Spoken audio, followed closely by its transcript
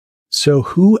So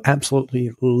who absolutely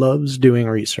loves doing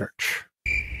research?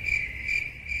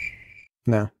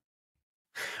 No.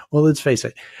 Well, let's face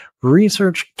it,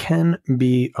 research can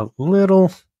be a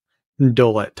little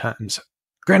dull at times.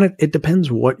 Granted, it depends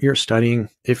what you're studying,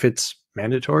 if it's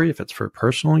mandatory, if it's for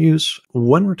personal use.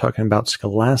 When we're talking about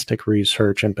scholastic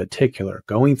research in particular,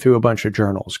 going through a bunch of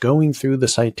journals, going through the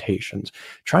citations,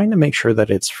 trying to make sure that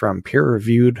it's from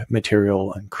peer-reviewed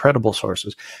material and credible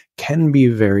sources can be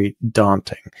very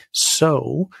daunting.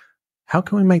 So, how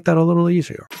can we make that a little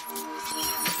easier?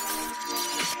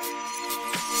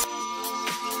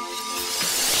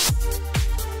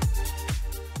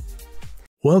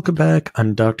 Welcome back.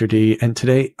 I'm Dr. D, and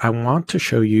today I want to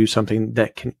show you something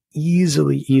that can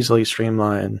easily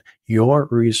streamline your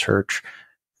research,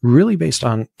 really based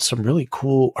on some really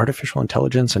cool artificial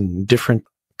intelligence and different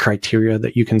criteria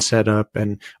that you can set up.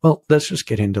 And well, let's just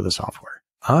get into the software.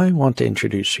 I want to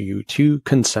introduce you to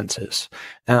Consensus.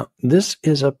 Now, this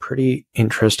is a pretty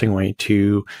interesting way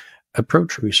to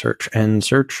approach research and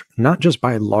search, not just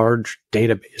by large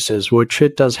databases, which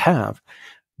it does have,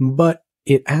 but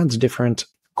it adds different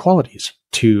qualities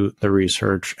to the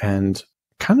research and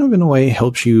kind of in a way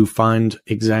helps you find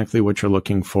exactly what you're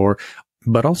looking for,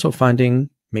 but also finding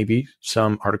maybe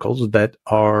some articles that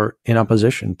are in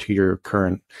opposition to your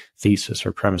current thesis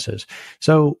or premises.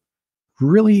 So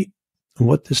really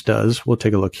what this does, we'll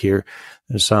take a look here.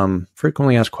 There's some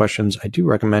frequently asked questions. I do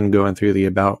recommend going through the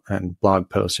about and blog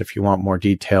posts if you want more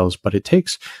details, but it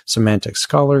takes Semantic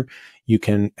Scholar. You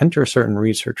can enter certain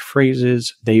research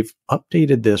phrases. They've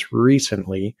updated this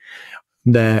recently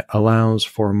that allows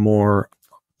for more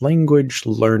language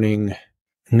learning,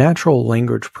 natural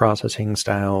language processing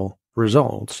style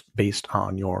results based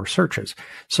on your searches.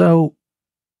 So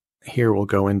here we'll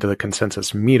go into the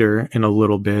consensus meter in a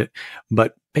little bit,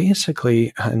 but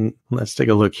basically, and let's take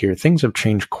a look here. Things have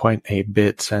changed quite a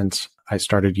bit since I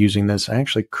started using this. I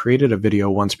actually created a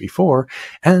video once before,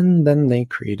 and then they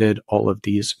created all of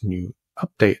these new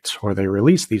updates, or they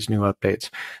released these new updates.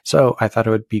 So I thought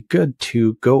it would be good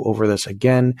to go over this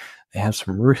again. They have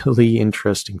some really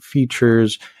interesting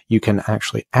features. You can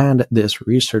actually add this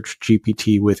Research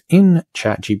GPT within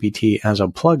ChatGPT as a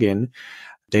plugin.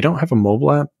 They don't have a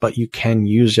mobile app, but you can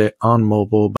use it on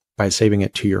mobile by saving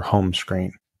it to your home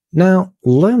screen. Now,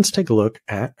 let's take a look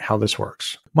at how this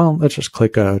works. Well, let's just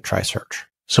click try search.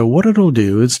 So what it'll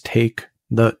do is take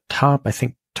the top, I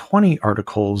think, 20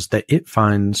 articles that it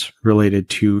finds related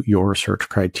to your search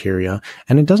criteria,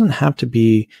 and it doesn't have to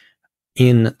be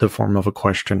in the form of a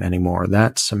question anymore.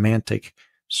 That semantic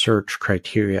search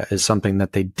criteria is something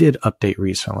that they did update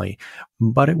recently,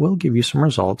 but it will give you some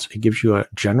results. It gives you a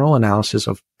general analysis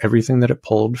of everything that it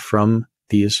pulled from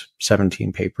these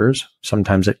 17 papers.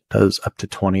 Sometimes it does up to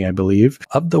 20, I believe.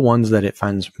 Of the ones that it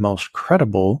finds most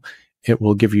credible, it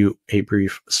will give you a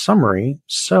brief summary.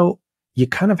 So you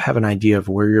kind of have an idea of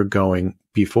where you're going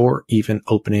before even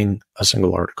opening a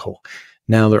single article.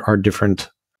 Now, there are different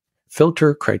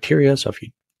filter criteria. So if you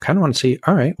kind of want to see,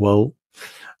 all right, well,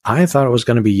 I thought it was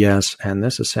going to be yes, and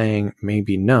this is saying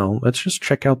maybe no. Let's just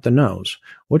check out the no's.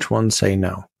 Which ones say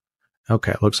no?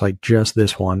 Okay, it looks like just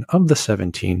this one of the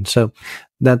 17. So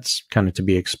that's kind of to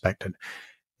be expected.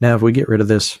 Now, if we get rid of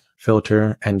this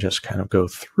filter and just kind of go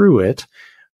through it,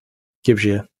 gives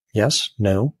you yes,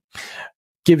 no,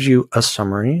 gives you a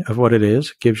summary of what it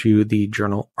is, gives you the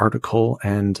journal article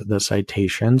and the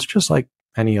citations, just like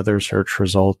any other search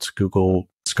results, Google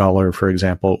Scholar, for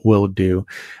example, will do.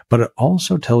 But it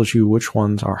also tells you which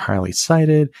ones are highly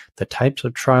cited, the types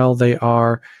of trial they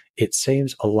are. It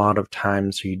saves a lot of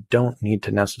time, so you don't need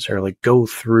to necessarily go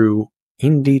through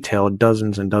in detail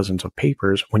dozens and dozens of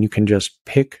papers when you can just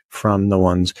pick from the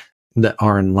ones that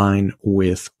are in line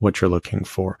with what you're looking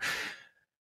for.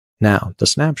 Now, the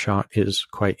snapshot is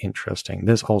quite interesting.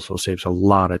 This also saves a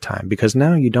lot of time because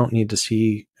now you don't need to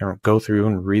see or go through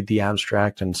and read the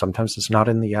abstract. And sometimes it's not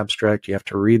in the abstract. You have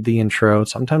to read the intro.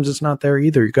 Sometimes it's not there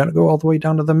either. You got to go all the way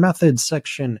down to the methods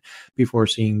section before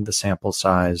seeing the sample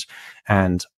size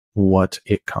and what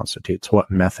it constitutes, what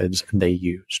methods they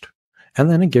used. And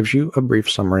then it gives you a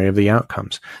brief summary of the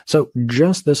outcomes. So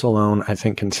just this alone, I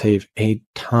think, can save a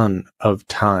ton of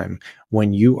time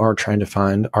when you are trying to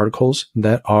find articles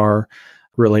that are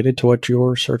related to what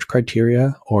your search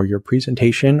criteria or your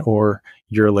presentation or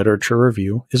your literature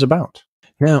review is about.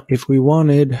 Now, if we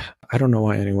wanted, I don't know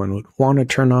why anyone would want to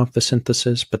turn off the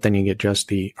synthesis, but then you get just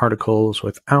the articles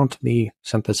without the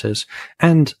synthesis,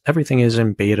 and everything is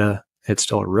in beta. It's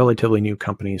still a relatively new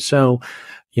company, so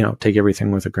take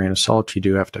everything with a grain of salt. You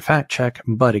do have to fact check,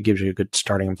 but it gives you a good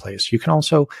starting place. You can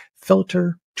also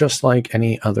filter just like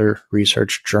any other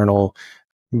research journal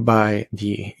by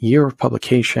the year of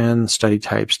publication, study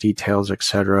types, details,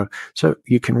 etc. So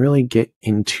you can really get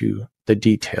into the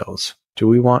details. Do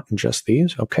we want just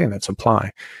these? Okay, let's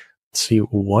apply. Let's see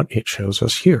what it shows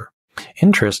us here.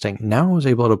 Interesting. Now I was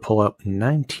able to pull up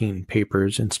 19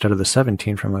 papers instead of the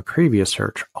 17 from a previous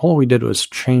search. All we did was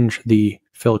change the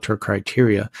filter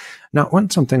criteria. Now, when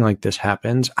something like this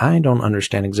happens, I don't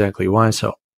understand exactly why,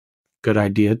 so good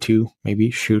idea to maybe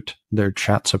shoot their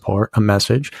chat support a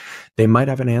message. They might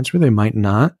have an answer, they might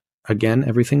not. Again,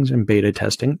 everything's in beta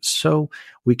testing, so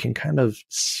we can kind of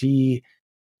see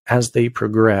as they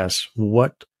progress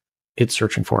what it's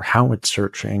searching for, how it's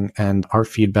searching, and our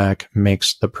feedback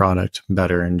makes the product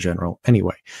better in general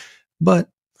anyway. But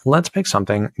let's pick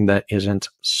something that isn't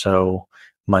so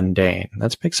mundane.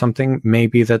 Let's pick something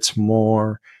maybe that's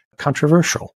more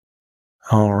controversial.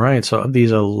 All right, so of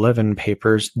these 11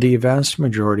 papers, the vast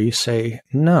majority say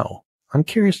no. I'm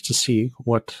curious to see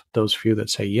what those few that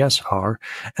say yes are,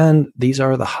 and these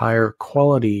are the higher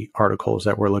quality articles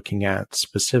that we're looking at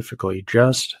specifically,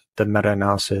 just the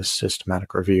meta-analysis,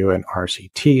 systematic review, and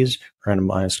RCTs,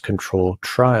 randomized controlled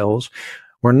trials.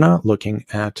 We're not looking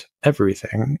at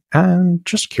everything, and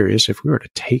just curious, if we were to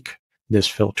take this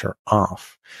filter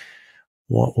off,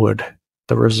 what would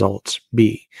the results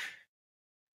be?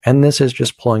 And this is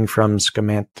just pulling from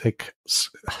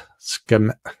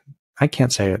I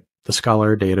can't say it, the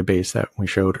Scholar database that we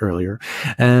showed earlier.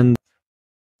 And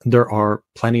there are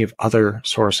plenty of other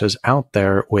sources out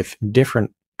there with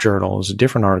different journals,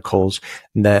 different articles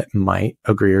that might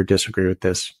agree or disagree with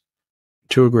this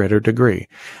to a greater degree.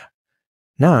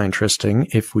 Now, interesting,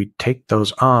 if we take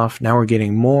those off, now we're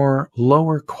getting more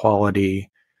lower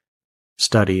quality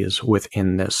studies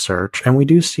within this search. And we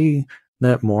do see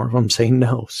that more of them say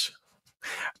no,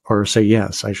 or say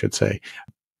yes, I should say.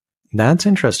 That's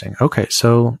interesting. Okay,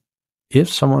 so if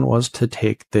someone was to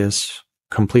take this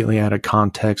completely out of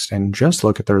context and just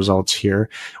look at the results here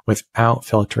without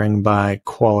filtering by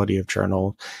quality of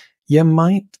journal, you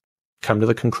might come to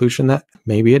the conclusion that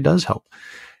maybe it does help.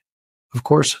 Of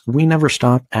course, we never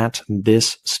stop at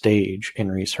this stage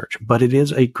in research, but it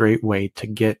is a great way to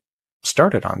get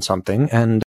started on something.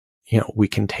 And we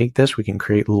can take this, we can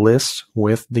create lists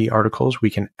with the articles, we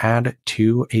can add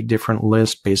to a different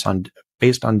list based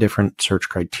on different search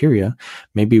criteria.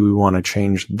 Maybe we want to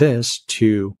change this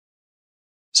to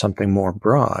something more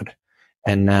broad.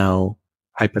 And now,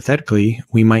 hypothetically,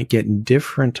 we might get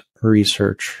different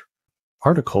research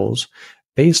articles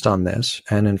based on this.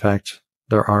 And in fact,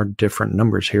 there are different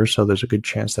numbers here, so there's a good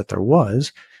chance that there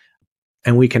was.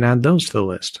 And we can add those to the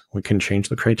list. We can change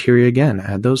the criteria again,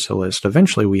 add those to the list.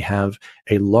 Eventually, we have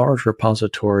a large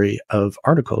repository of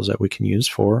articles that we can use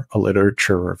for a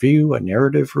literature review, a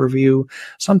narrative review,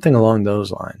 something along those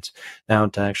lines. Now,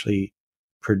 to actually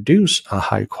produce a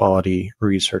high quality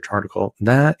research article,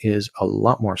 that is a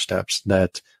lot more steps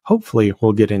that hopefully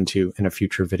we'll get into in a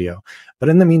future video. But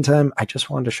in the meantime, I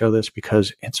just wanted to show this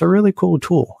because it's a really cool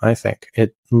tool, I think.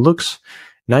 It looks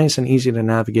nice and easy to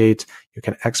navigate. You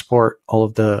can export all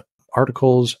of the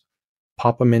articles,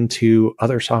 pop them into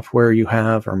other software you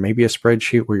have, or maybe a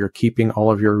spreadsheet where you're keeping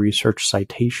all of your research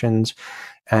citations.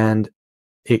 And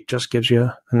it just gives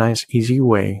you a nice, easy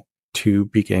way to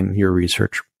begin your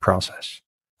research process.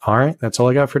 All right, that's all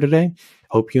I got for today.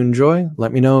 Hope you enjoy.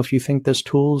 Let me know if you think this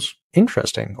tool's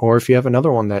interesting, or if you have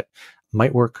another one that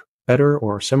might work better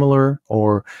or similar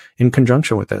or in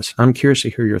conjunction with this. I'm curious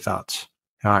to hear your thoughts.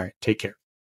 All right, take care.